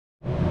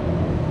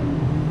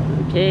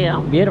Okay,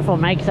 on beautiful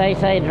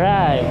Magsaysay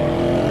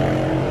Drive.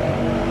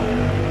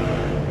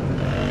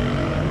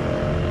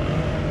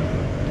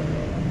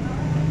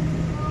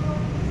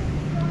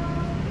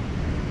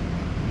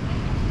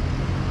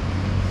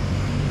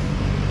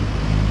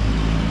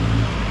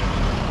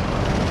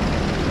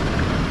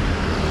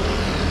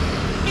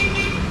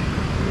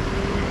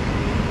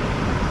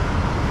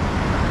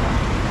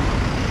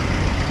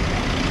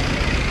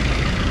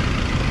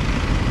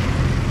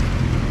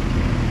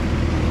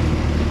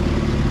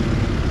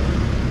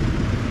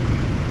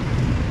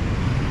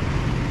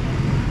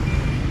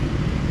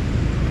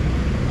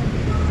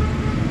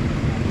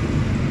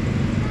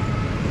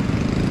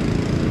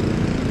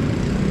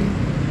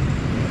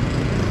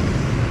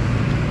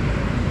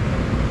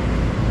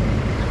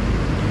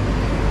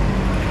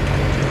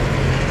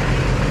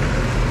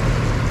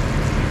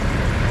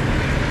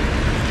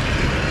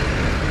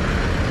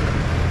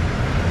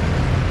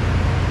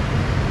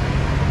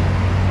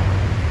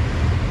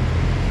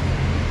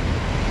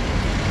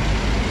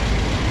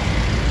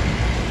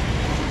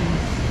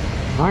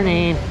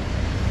 Morning.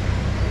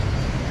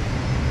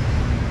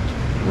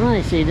 Well,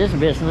 I see this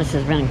business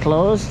has been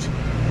closed.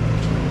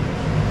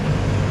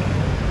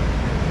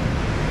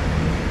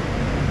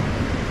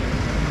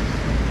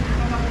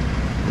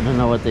 I don't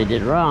know what they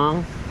did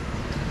wrong.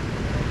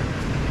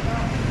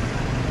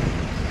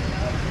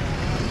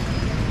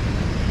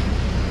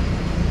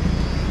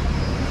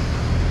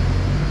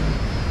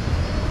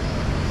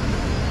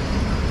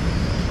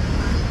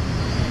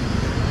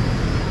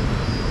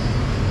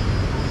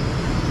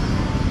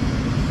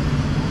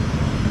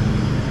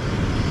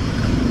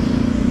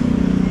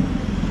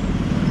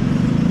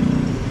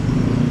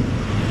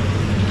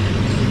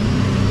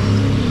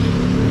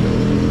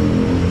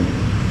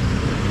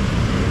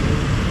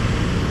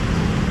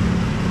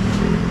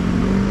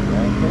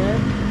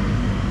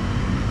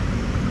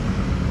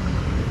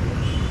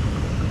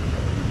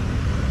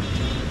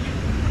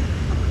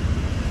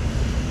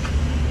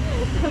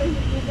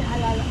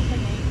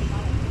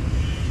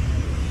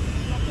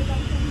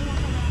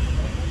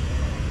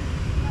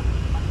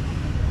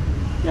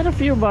 Got a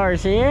few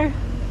bars here.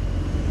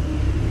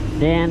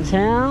 Dan's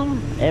Helm,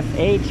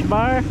 FH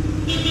bar.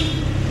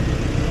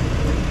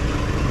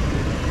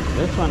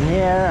 This one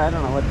here, I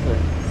don't know what's the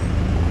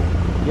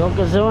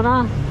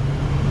Yokozuna.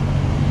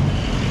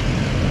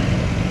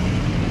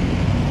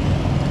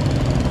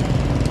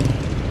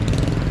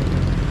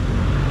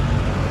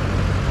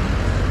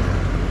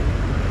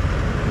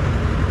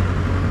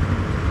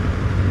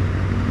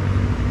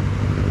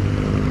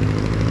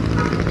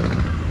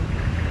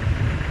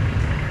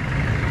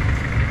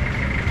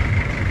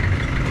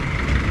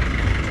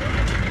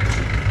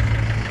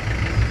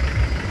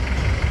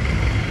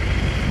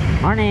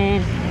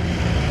 Morning.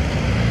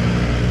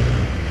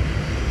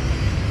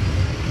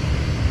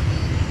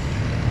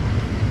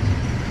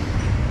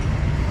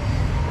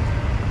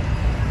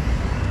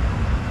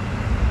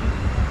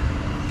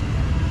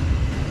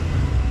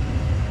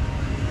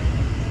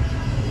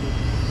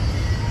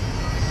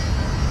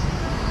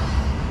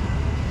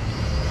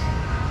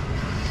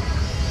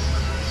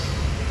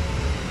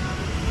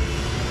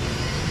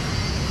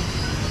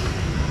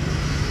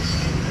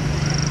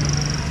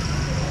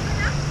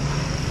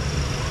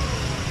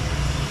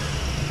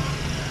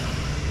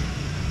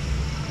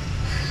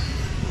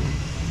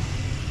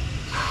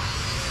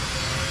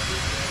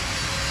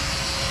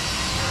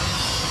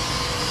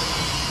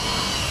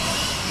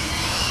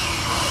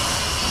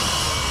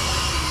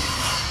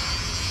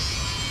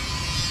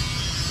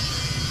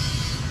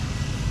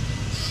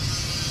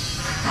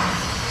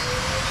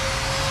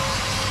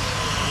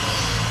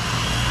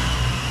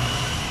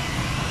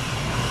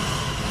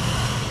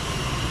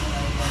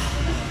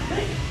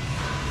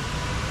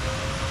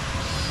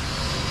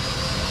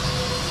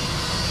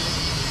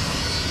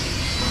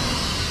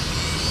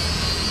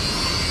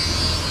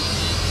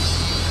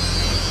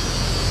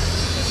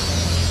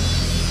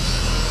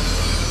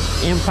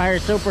 Empire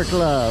Super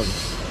Club.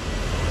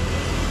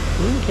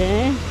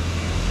 Okay.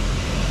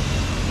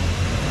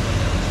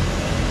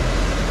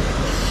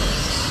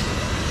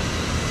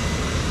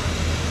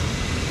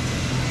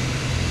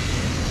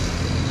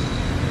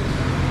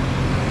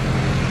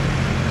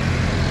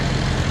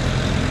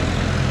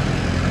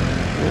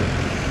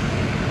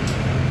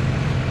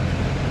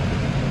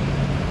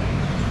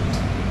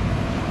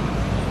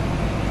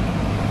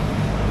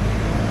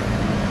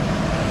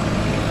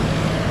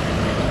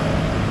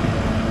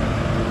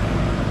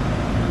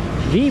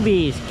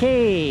 VB's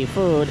K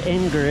Food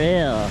and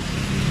Grill.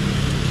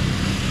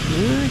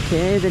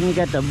 Okay, then you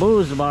got the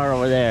booze bar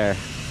over there.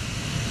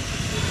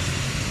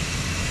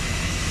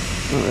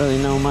 Don't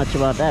really know much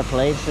about that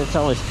place. It's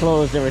always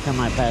closed every time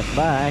I pass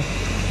by.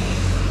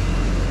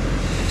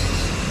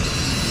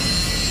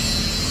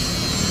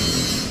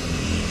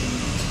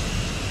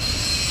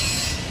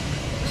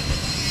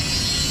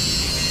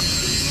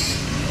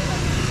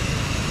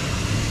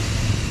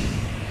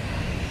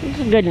 It's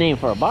a good name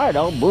for a bar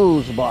though,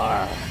 Booze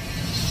Bar.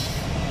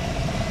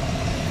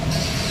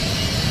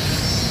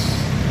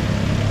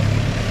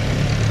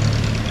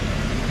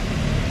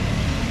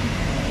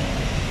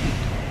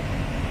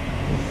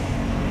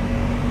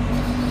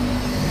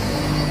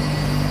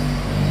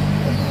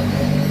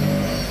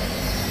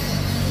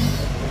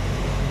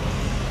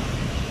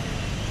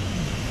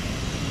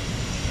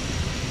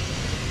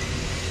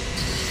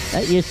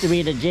 That used to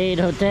be the Jade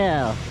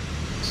Hotel.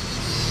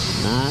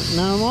 Not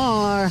no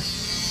more.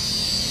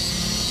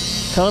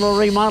 Total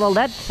remodeled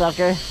that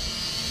sucker.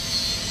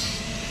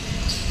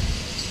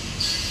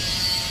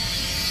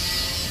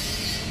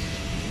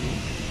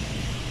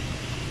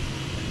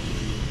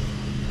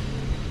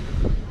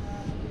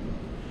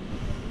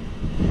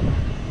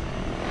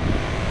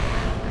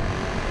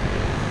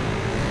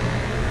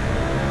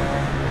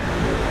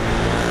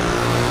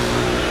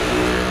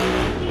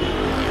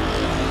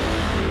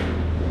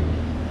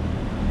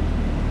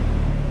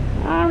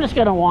 I'm just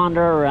gonna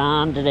wander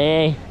around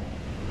today.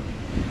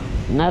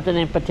 Nothing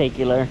in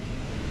particular.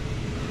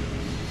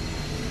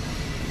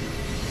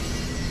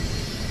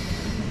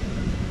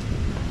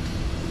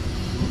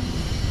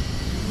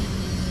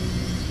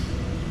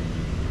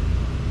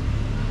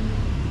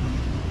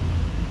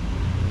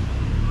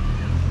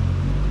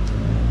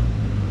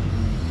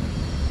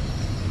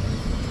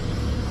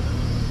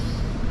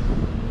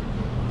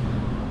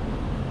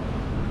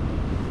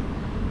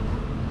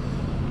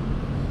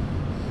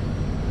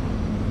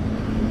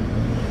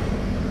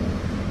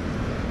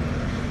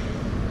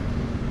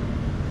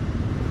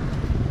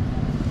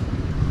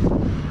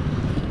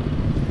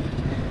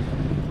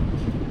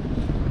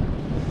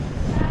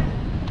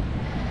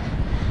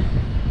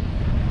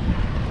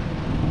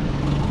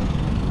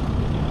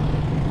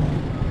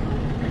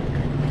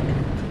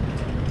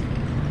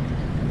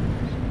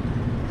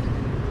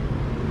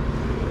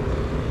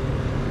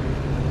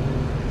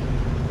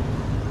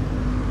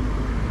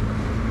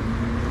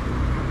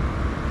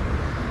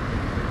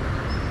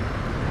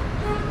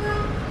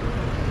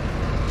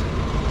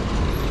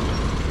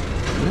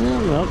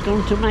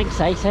 Welcome to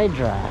Magsaysay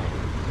Drive.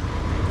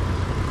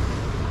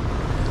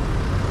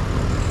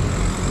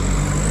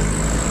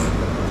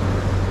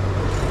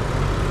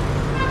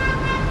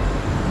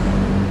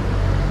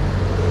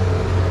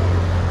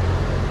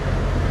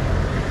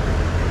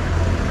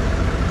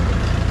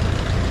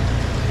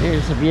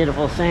 Here's a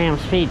beautiful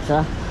Sam's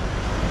Pizza.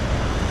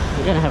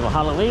 We're gonna have a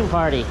Halloween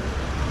party,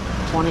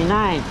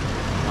 29th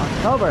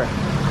October.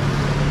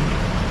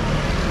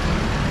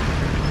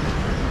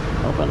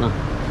 Open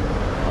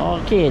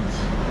all kids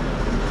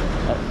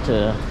up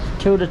to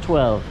 2 to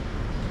 12.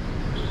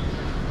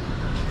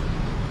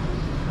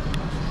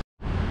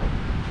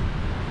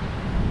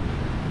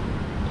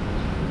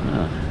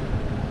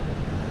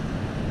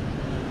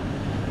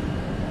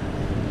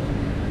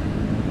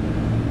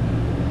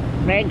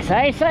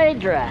 Magsaysay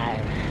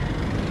Drive.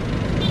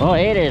 Oh,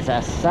 it is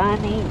a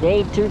sunny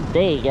day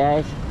today,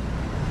 guys.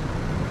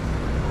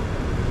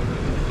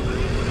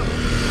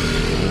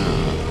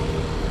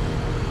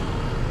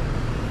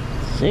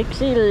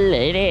 Sexy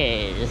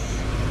ladies.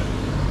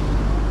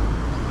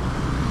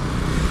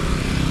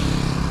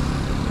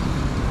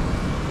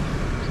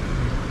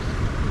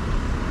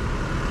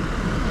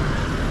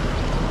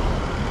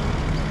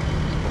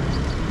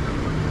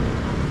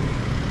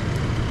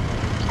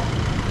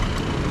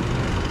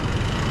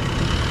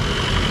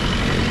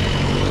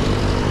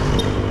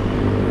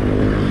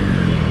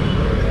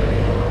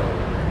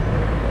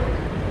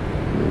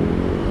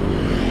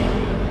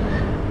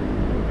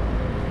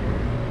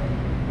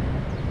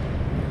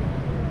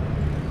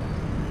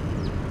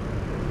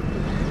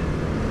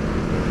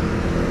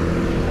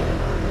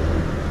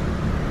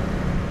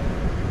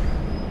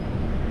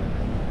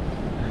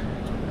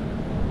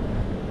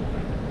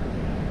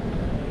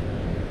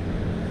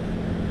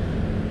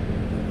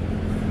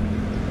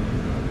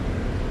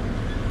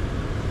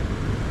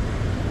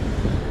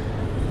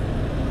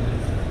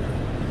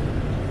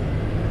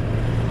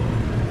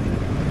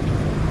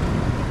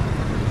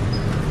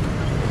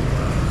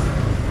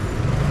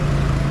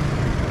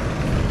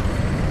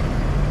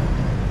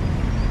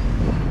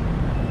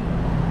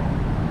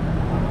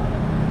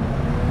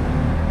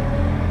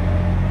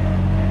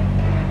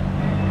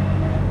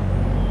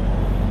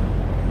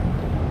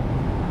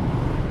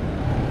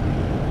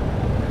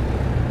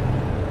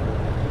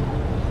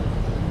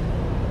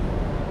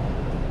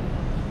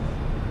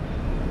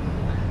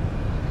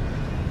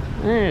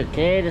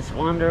 Okay, just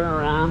wandering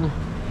around.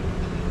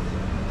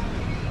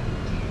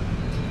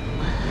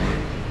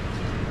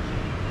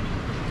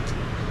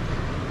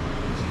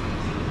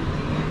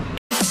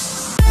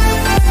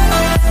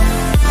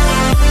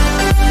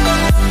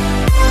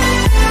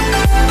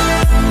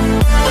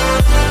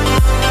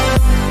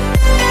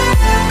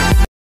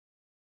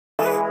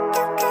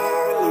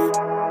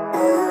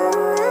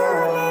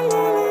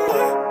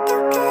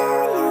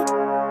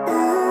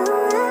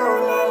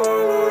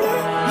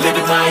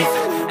 Living life,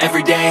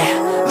 every day,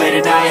 late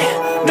at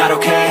night, not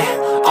okay.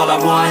 All I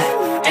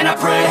want, and I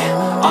pray,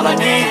 all I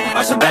need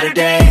are some better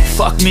days.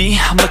 Fuck me,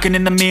 I'm looking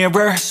in the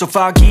mirror, so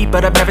foggy,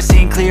 but I've never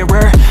seen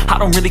clearer. I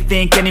don't really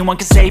think anyone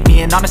can save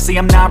me, and honestly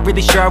I'm not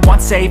really sure I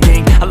want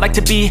saving. I like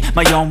to be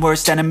my own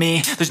worst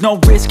enemy. There's no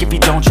risk if you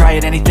don't try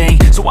at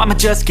anything, so I'ma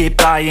just keep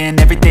buying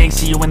everything.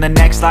 See you in the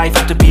next life,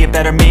 have to be a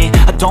better me.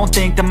 I don't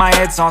think that my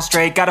head's on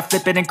straight, gotta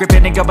flip it and grip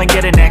it and go and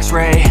get an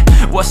x-ray.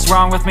 What's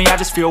wrong with me? I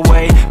just feel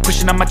weight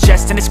pushing on my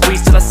chest and it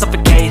squeezes till I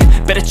suffocate.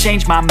 Better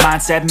change my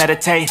mindset,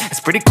 meditate.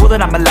 It's pretty cool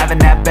that I'm alive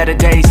and have better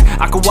days.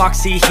 I could walk,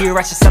 see see here,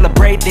 I should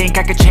celebrate. Think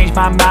I could change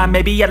my mind,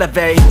 maybe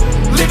elevate.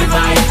 Living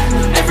life,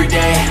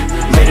 everyday,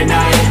 late at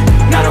night,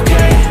 not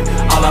okay.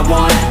 All I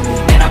want,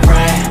 and I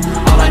pray,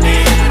 all I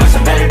need are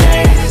some better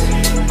days.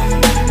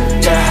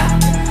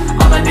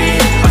 Yeah, all I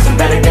need are some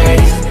better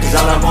days. Cause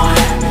all I want,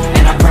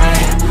 and I pray,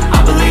 I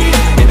believe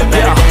in the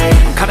better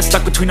days. I'm kinda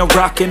stuck between a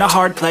rock and a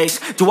hard place.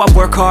 Do I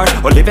work hard,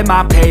 or live at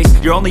my pace?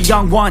 You're only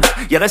young once,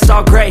 yeah that's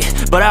all great,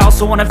 but I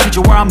also want a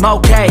future where I'm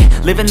okay.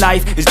 Living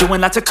life is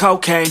doing lots of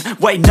cocaine.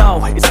 Wait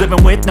no, it's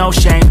living with no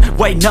shame.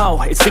 Wait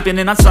no, it's sleeping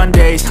in on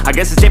Sundays. I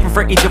guess it's different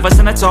for each of us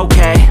and that's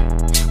okay.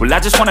 Well I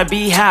just wanna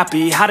be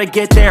happy, how to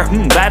get there?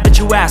 Glad that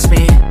you asked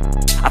me.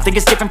 I think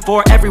it's different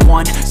for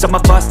everyone. Some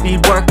of us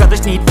need work,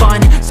 others need fun.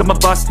 Some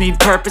of us need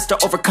purpose to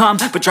overcome.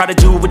 But try to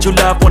do what you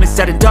love when it's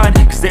said and done.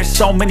 Cause there's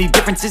so many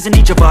differences in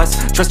each of us.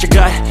 Trust your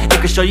gut, it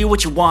can show you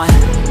what you want.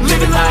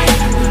 Living life,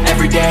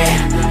 everyday,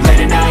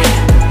 late at night,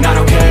 not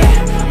okay.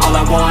 All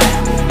I want,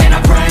 and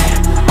I pray,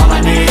 all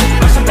I need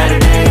are some better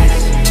days.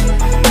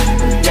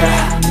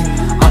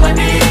 Yeah, all I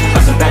need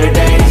are some better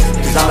days.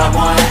 Cause all I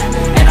want,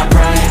 and I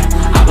pray,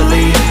 I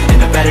believe in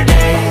the better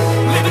days.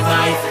 Living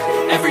life,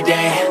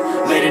 everyday,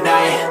 late at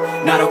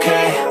night, not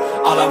okay.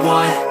 All I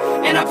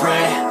want, and I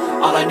pray,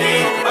 all I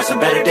need are some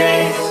better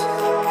days.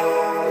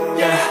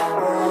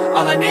 Yeah,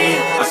 all I need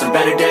are some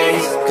better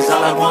days. Cause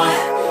all I want,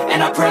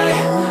 and I pray,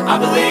 I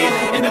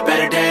believe in the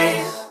better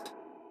days.